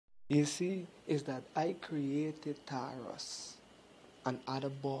You see, is that I created Taros and other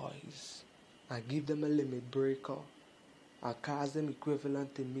boys and give them a limit breaker and cause them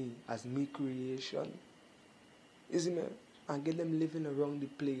equivalent to me as me creation. You see me? And get them living around the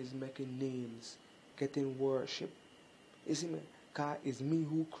place making names, getting worship. You see me? Cause it's me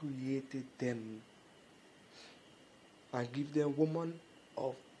who created them. And give them woman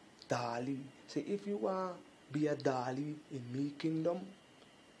of Dali. Say if you want be a Dali in me kingdom,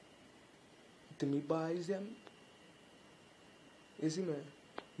 to me buys them. You see me?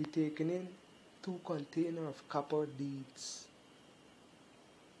 We taking in 2 containers of copper deeds.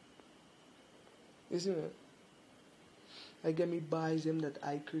 You see me? I get me buys them that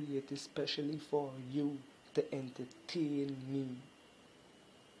I created especially for you to entertain me.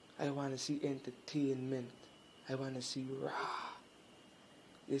 I want to see entertainment. I want to see raw.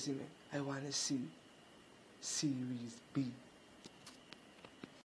 You see me? I want to see Series B.